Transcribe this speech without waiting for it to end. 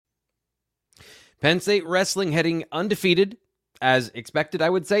Penn State wrestling heading undefeated, as expected, I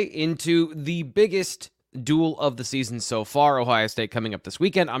would say, into the biggest duel of the season so far. Ohio State coming up this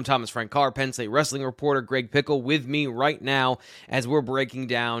weekend. I'm Thomas Frank Carr, Penn State wrestling reporter. Greg Pickle with me right now as we're breaking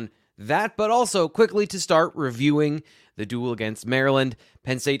down that, but also quickly to start reviewing the duel against Maryland.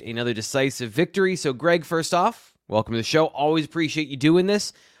 Penn State, another decisive victory. So, Greg, first off, welcome to the show. Always appreciate you doing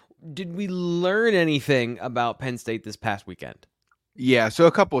this. Did we learn anything about Penn State this past weekend? Yeah, so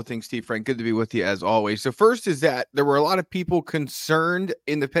a couple of things, Steve Frank. Good to be with you as always. So first is that there were a lot of people concerned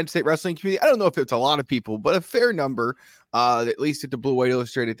in the Penn State wrestling community. I don't know if it's a lot of people, but a fair number, at least at the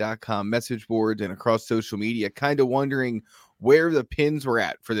BlueWhiteIllustrated.com message boards and across social media, kind of wondering where the pins were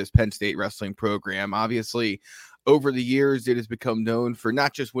at for this Penn State wrestling program. Obviously, over the years, it has become known for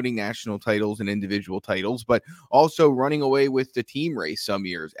not just winning national titles and individual titles, but also running away with the team race some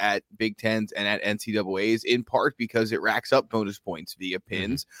years at Big Tens and at NCAAs, in part because it racks up bonus points via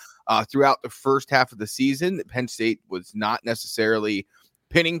pins. Throughout the first half of the season, Penn State was not necessarily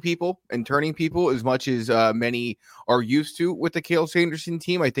pinning people and turning people as much as many are used to with the Cale Sanderson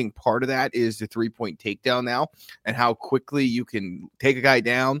team. I think part of that is the 3-point takedown now and how quickly you can take a guy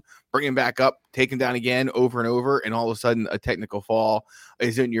down, bring him back up, take him down again over and over, and all of a sudden a technical fall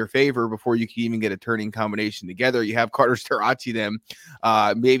is in your favor before you can even get a turning combination together. You have Carter Starachi then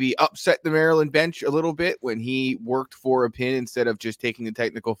maybe upset the Maryland bench a little bit when he worked for a pin instead of just taking the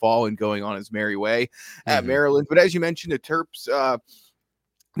technical fall and going on his merry way at Maryland. But as you mentioned, the Terps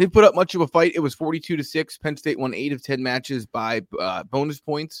didn't put up much of a fight. It was 42-6. Penn State won 8 of 10 matches by bonus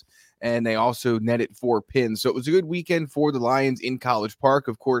points, and they also netted 4 pins. So it was a good weekend for the Lions in College Park.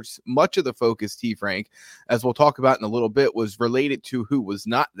 Of course, much of the focus, T. Frank, as we'll talk about in a little bit, was related to who was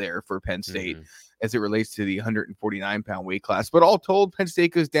not there for Penn State as it relates to the 149-pound weight class. But all told, Penn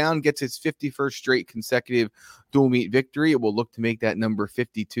State goes down, gets its 51st straight consecutive dual meet victory. It will look to make that number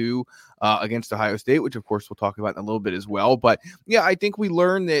 52 against Ohio State, which, of course, we'll talk about in a little bit as well. But, yeah, I think we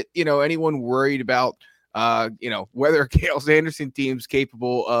learned that, anyone worried about, whether Cale Sanderson team's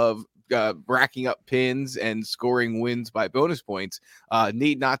capable of racking up pins and scoring wins by bonus points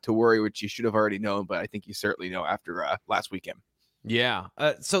need not to worry, which you should have already known, but I think you certainly know after last weekend. Yeah.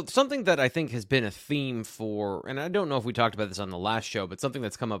 So something that I think has been a theme for, and I don't know if we talked about this on the last show, but something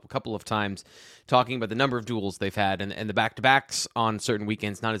that's come up a couple of times, talking about the number of duels they've had and the back-to-backs on certain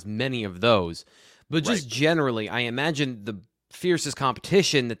weekends, not as many of those. But just generally, I imagine the fiercest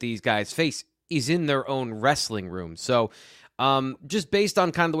competition that these guys face is in their own wrestling room. So just based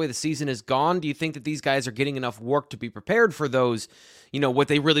on kind of the way the season has gone, do you think that these guys are getting enough work to be prepared for those, what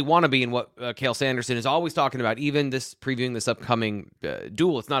they really want to be and what Cale Sanderson is always talking about, even previewing this upcoming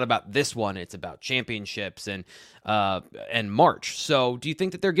duel? It's not about this one. It's about championships and March. So do you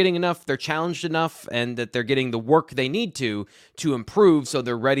think that they're getting enough, they're challenged enough, and that they're getting the work they need to improve so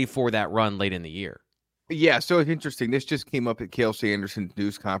they're ready for that run late in the year? Yeah, so it's interesting. This just came up at Cale Sanderson's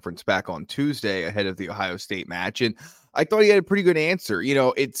news conference back on Tuesday ahead of the Ohio State match, and I thought he had a pretty good answer.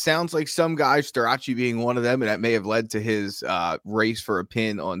 It sounds like some guys, Starachi being one of them, and that may have led to his race for a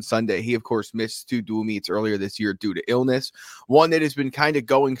pin on Sunday. He, of course, missed 2 dual meets earlier this year due to illness. One that has been kind of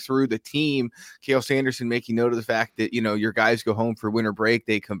going through the team. Cale Sanderson making note of the fact that, your guys go home for winter break,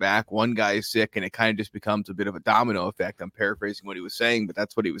 they come back, one guy is sick, and it kind of just becomes a bit of a domino effect. I'm paraphrasing what he was saying, but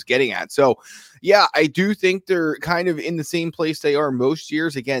that's what he was getting at. So, yeah, I do think they're kind of in the same place they are most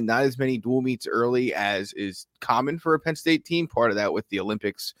years. Again, not as many dual meets early as is common for a Penn State team. Part of that with the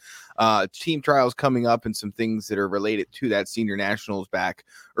Olympics team trials coming up and some things that are related to that. Senior Nationals back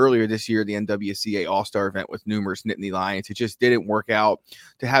earlier this year, the NWCA All-Star event with numerous Nittany Lions. It just didn't work out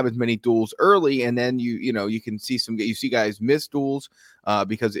to have as many duels early, and then you can see guys miss duels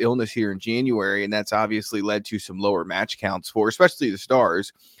because of illness here in January, and that's obviously led to some lower match counts for especially the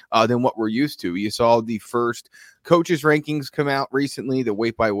stars than what we're used to. You saw the first coaches rankings come out recently, the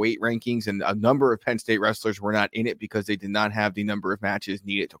weight by weight rankings, and a number of Penn State wrestlers were not in it because they did not have the number of matches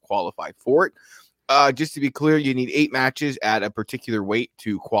needed to qualify for it. Just to be clear, you need 8 matches at a particular weight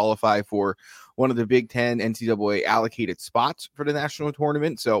to qualify for one of the Big Ten NCAA allocated spots for the national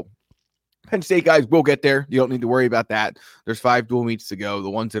tournament. So Penn State guys will get there. You don't need to worry about that. There's 5 dual meets to go. The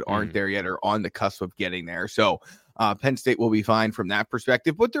ones that aren't there yet are on the cusp of getting there. So Penn State will be fine from that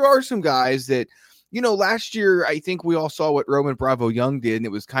perspective. But there are some guys that, last year, I think we all saw what Roman Bravo Young did, and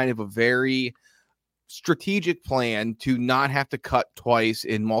it was kind of a very strategic plan to not have to cut twice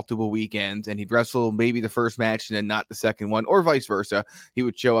in multiple weekends, and he'd wrestle maybe the first match and then not the second one, or vice versa. He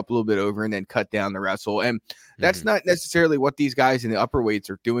would show up a little bit over and then cut down the wrestle, and that's not necessarily what these guys in the upper weights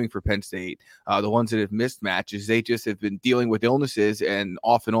are doing for Penn State. The ones that have missed matches, they just have been dealing with illnesses and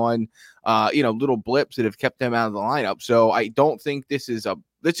off and on little blips that have kept them out of the lineup. So I don't think this is a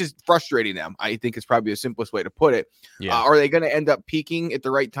That's just frustrating them, I think, is probably the simplest way to put it. Yeah. Are they going to end up peaking at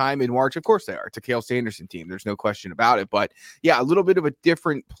the right time in March? Of course they are. It's a Cale Sanderson team. There's no question about it. But yeah, a little bit of a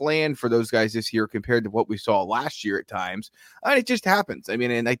different plan for those guys this year compared to what we saw last year at times. And it just happens. I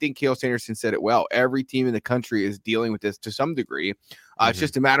mean, and I think Cale Sanderson said it well. Every team in the country is dealing with this to some degree. It's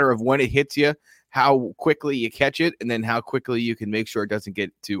just a matter of when it hits you, how quickly you catch it, and then how quickly you can make sure it doesn't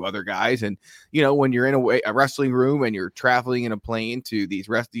get to other guys. And, when you're in a wrestling room and you're traveling in a plane to these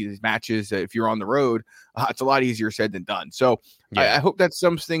matches, if you're on the road, it's a lot easier said than done. So I hope that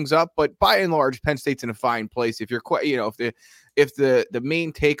sums things up. But by and large, Penn State's in a fine place. If you're quite, if the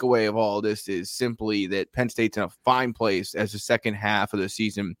main takeaway of all of this is simply that Penn State's in a fine place as the second half of the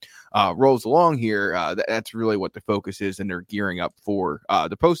season rolls along here, that's really what the focus is, and they're gearing up for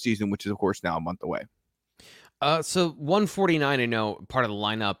the postseason, which is, of course, now a month away. So 149, I know part of the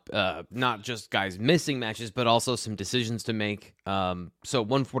lineup, not just guys missing matches, but also some decisions to make. So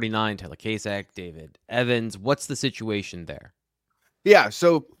 149, Tyler Kasich, David Evans. What's the situation there? Yeah,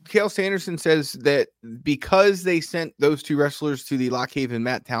 so Cale Sanderson says that because they sent those two wrestlers to the Lock Haven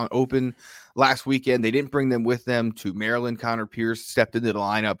Matttown Open last weekend, they didn't bring them with them to Maryland. Connor Pierce stepped into the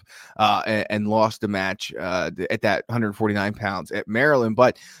lineup and lost the match at that 149 pounds at Maryland.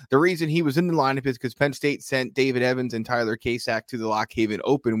 But the reason he was in the lineup is because Penn State sent David Evans and Tyler Kasich to the Lock Haven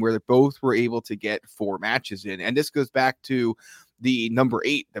Open, where they both were able to get 4 matches in. And this goes back to the number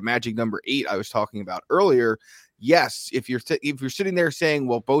 8, the magic number 8 I was talking about earlier. Yes, if you're sitting there saying,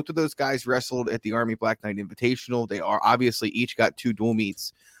 well, both of those guys wrestled at the Army Black Knight Invitational, they are obviously each got 2 dual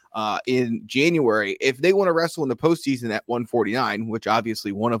meets in January. If they want to wrestle in the postseason at 149, which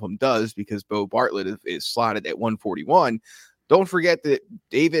obviously one of them does because Bo Bartlett is slotted at 141, don't forget that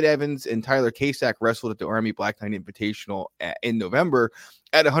David Evans and Tyler Kasich wrestled at the Army Black Knight Invitational in November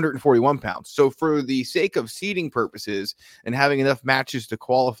at 141 pounds. So for the sake of seeding purposes and having enough matches to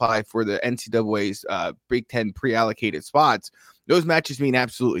qualify for the NCAA's Big Ten pre-allocated spots, those matches mean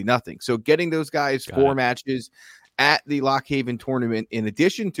absolutely nothing. So getting those guys 4 matches at the Lock Haven tournament, in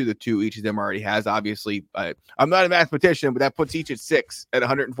addition to the 2 each of them already has, obviously, I'm not a mathematician, but that puts each at 6 at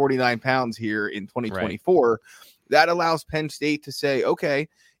 149 pounds here in 2024. Right. That allows Penn State to say, okay,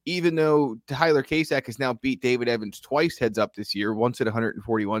 even though Tyler Kasich has now beat David Evans twice heads up this year, once at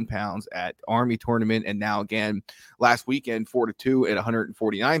 141 pounds at Army tournament, and now again last weekend 4-2 at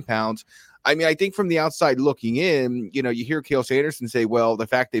 149 pounds. I mean, I think from the outside looking in, you hear Cale Sanderson say, well, the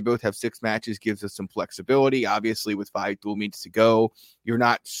fact they both have 6 matches gives us some flexibility. Obviously, with 5 dual meets to go, you're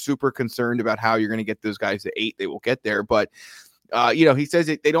not super concerned about how you're going to get those guys to 8. They will get there. But, he says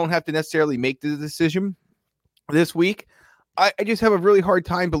they don't have to necessarily make the decision this week. I just have a really hard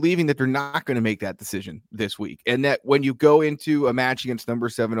time believing that they're not going to make that decision this week. And that when you go into a match against number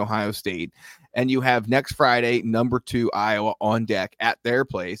 7 Ohio State and you have next Friday, number 2 Iowa on deck at their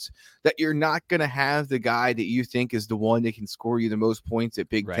place, that you're not going to have the guy that you think is the one that can score you the most points at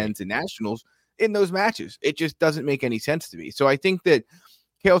Big Tens and Nationals in those matches. It just doesn't make any sense to me. So I think that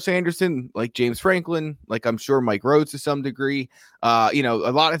Cale Sanderson, like James Franklin, like I'm sure Mike Rhodes to some degree, a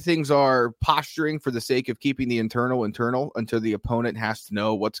lot of things are posturing for the sake of keeping the internal until the opponent has to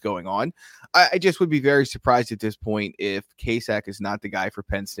know what's going on. I just would be very surprised at this point if Kasich is not the guy for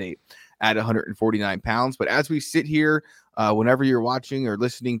Penn State at 149 pounds. But as we sit here, whenever you're watching or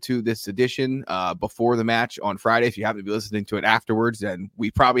listening to this edition before the match on Friday, if you happen to be listening to it afterwards, then we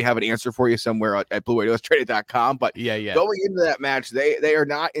probably have an answer for you somewhere at BlueWhiteIllustrated.com. But going into that match, they are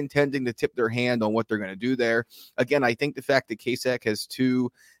not intending to tip their hand on what they're going to do there. Again, I think the fact that Kasich has 2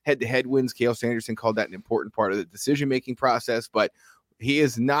 head-to-head wins, Cale Sanderson called that an important part of the decision-making process, but he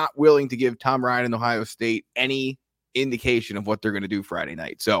is not willing to give Tom Ryan and Ohio State any indication of what they're going to do Friday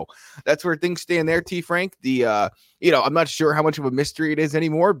night. So that's where things stand there, T. Frank. I'm not sure how much of a mystery it is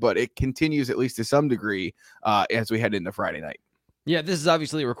anymore, but it continues at least to some degree as we head into Friday night. Yeah, this is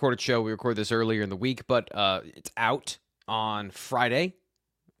obviously a recorded show. We recorded this earlier in the week, but it's out on Friday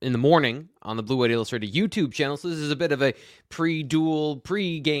in the morning on the Blue White Illustrated YouTube channel. So this is a bit of a pre-duel,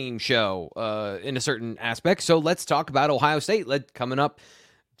 pre-game show in a certain aspect. So let's talk about Ohio State coming up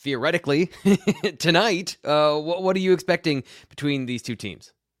theoretically tonight. What are you expecting between these two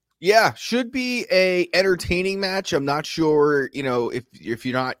teams? Yeah, should be a entertaining match. I'm not sure, if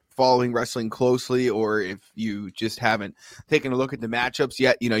you're not following wrestling closely or if you just haven't taken a look at the matchups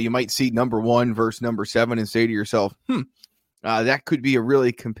yet, you might see number 1 versus number 7 and say to yourself, that could be a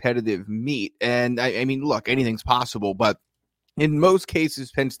really competitive meet. And I mean, look, anything's possible, but in most cases,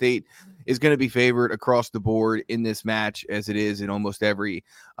 Penn State is going to be favored across the board in this match, as it is in almost every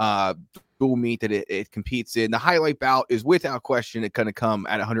dual meet that it competes in. The highlight bout is without question going to come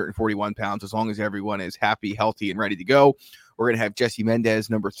at 141 pounds, as long as everyone is happy, healthy, and ready to go. We're going to have Jesse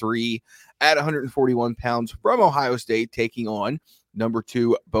Mendez, number 3, at 141 pounds from Ohio State, taking on number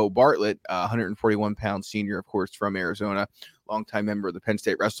 2, Bo Bartlett, 141-pound senior, of course, from Arizona, longtime member of the Penn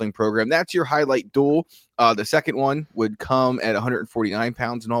State wrestling program. That's your highlight duel. The second one would come at 149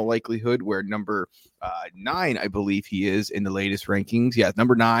 pounds in all likelihood, where number 9, I believe he is in the latest rankings. Yeah,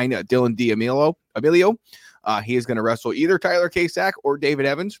 number 9, Dylan D'Amelio. He is going to wrestle either Tyler Kasak or David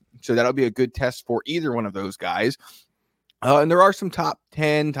Evans, so that'll be a good test for either one of those guys. And there are some top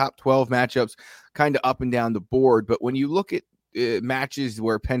 10, top 12 matchups kind of up and down the board, but when you look at matches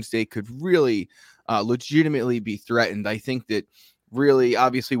where Penn State could really legitimately be threatened, I think that really,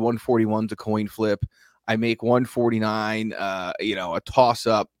 obviously, 141 is a coin flip. I make 149, a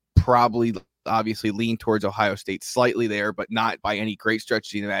toss-up, probably obviously lean towards Ohio State slightly there, but not by any great stretch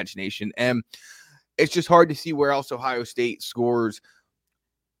of the imagination. And it's just hard to see where else Ohio State scores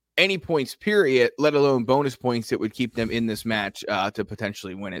any points, period, let alone bonus points that would keep them in this match to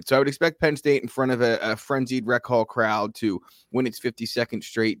potentially win it. So I would expect Penn State in front of a frenzied Rec Hall crowd to win its 52nd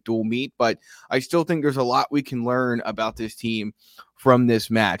straight dual meet. But I still think there's a lot we can learn about this team from this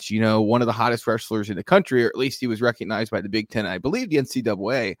match. You know, one of the hottest wrestlers in the country, or at least he was recognized by the Big Ten, and I believe the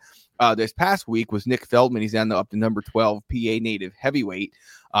NCAA, this past week was Nick Feldman. He's down up to number 12, PA native heavyweight.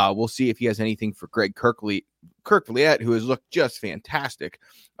 We'll see if he has anything for Greg Kerkvliet, who has looked just fantastic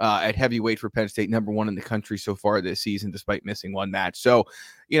at heavyweight for Penn State, number 1 in the country so far this season, despite missing one match. So,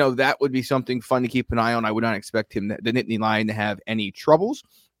 that would be something fun to keep an eye on. I would not expect him, the Nittany Lion, to have any troubles.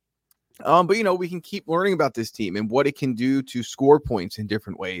 But, we can keep learning about this team and what it can do to score points in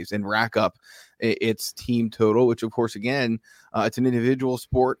different ways and rack up its team total, which, of course, again, it's an individual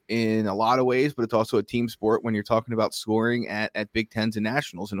sport in a lot of ways, but it's also a team sport when you're talking about scoring at Big Tens and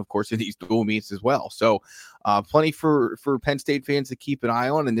Nationals, and, of course, in these dual meets as well. So plenty for Penn State fans to keep an eye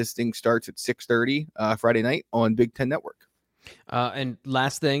on, and this thing starts at 6:30 Friday night on Big Ten Network. And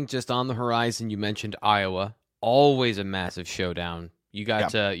last thing, just on the horizon, you mentioned Iowa. Always a massive showdown. You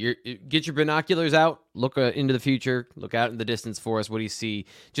got get your binoculars out, look into the future, look out in the distance for us. What do you see?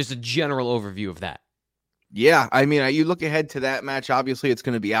 Just a general overview of that. Yeah, I mean, you look ahead to that match. Obviously, it's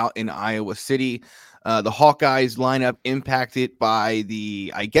going to be out in Iowa City. The Hawkeyes lineup impacted by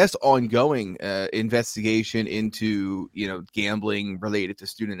the, I guess, ongoing investigation into, gambling related to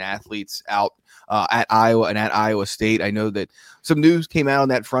student athletes out at Iowa and at Iowa State. I know that some news came out on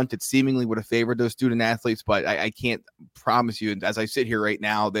that front that seemingly would have favored those student athletes, but I can't promise you, as I sit here right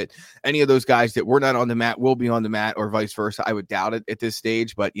now, that any of those guys that were not on the mat will be on the mat or vice versa. I would doubt it at this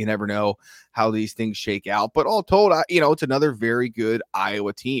stage, but you never know how these things shake out. But all told, it's another very good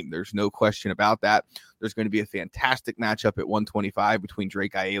Iowa team. There's no question about that. There's going to be a fantastic matchup at 125 between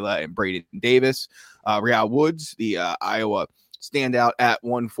Drake Ayala and Braden Davis. Real Woods, the Iowa standout at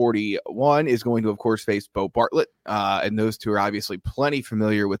 141, is going to, of course, face Bo Bartlett. And those two are obviously plenty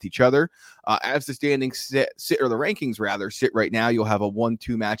familiar with each other. As the standings sit, or the rankings rather, sit right now, you'll have a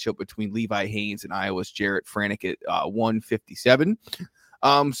 1-2 matchup between Levi Haynes and Iowa's Jarrett Franick at 157.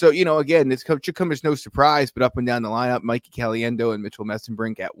 So, again, this should come as no surprise, but up and down the lineup, Mikey Caliendo and Mitchell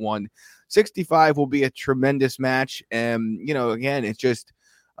Messenbrink at 165 will be a tremendous match. And, again, it's just,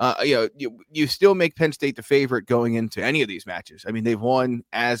 you still make Penn State the favorite going into any of these matches. I mean, they've won,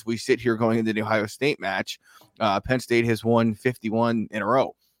 as we sit here going into the Ohio State match, Penn State has won 51 in a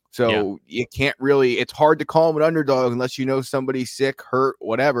row. So you can't really, it's hard to call them an underdog unless somebody's sick, hurt,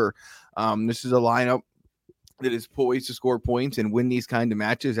 whatever. This is a lineup that is poised to score points and win these kind of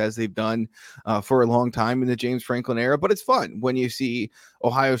matches, as they've done for a long time in the James Franklin era. But it's fun when you see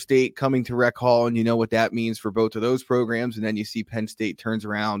Ohio State coming to Rec Hall, and you know what that means for both of those programs. And then you see Penn State turns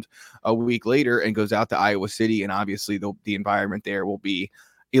around a week later and goes out to Iowa City, and obviously the environment there will be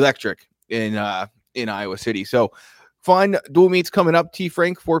electric in Iowa City. So fun dual meets coming up, T.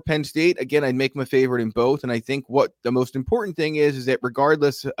 Frank, for Penn State. Again, I'd make them a favorite in both. And I think what the most important thing is that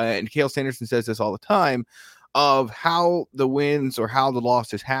regardless, and Cale Sanderson says this all the time, of how the wins or how the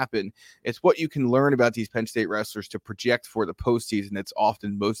losses happen, it's what you can learn about these Penn State wrestlers to project for the postseason that's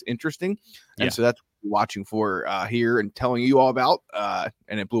often most interesting. And so that's what we're watching for here and telling you all about,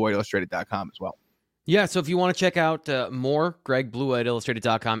 and at BlueWhiteIllustrated.com as well. Yeah, so if you want to check out more, Greg,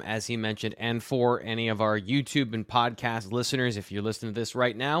 BlueWhiteIllustrated.com, as he mentioned, and for any of our YouTube and podcast listeners, if you're listening to this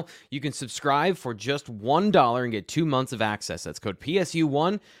right now, you can subscribe for just $1 and get 2 months of access. That's code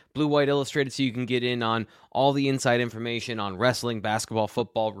PSU1, Blue White Illustrated, so you can get in on all the inside information on wrestling, basketball,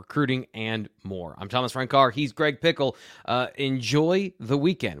 football, recruiting, and more. I'm Thomas Frankar. He's Greg Pickle. Enjoy the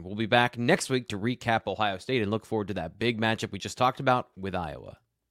weekend. We'll be back next week to recap Ohio State and look forward to that big matchup we just talked about with Iowa.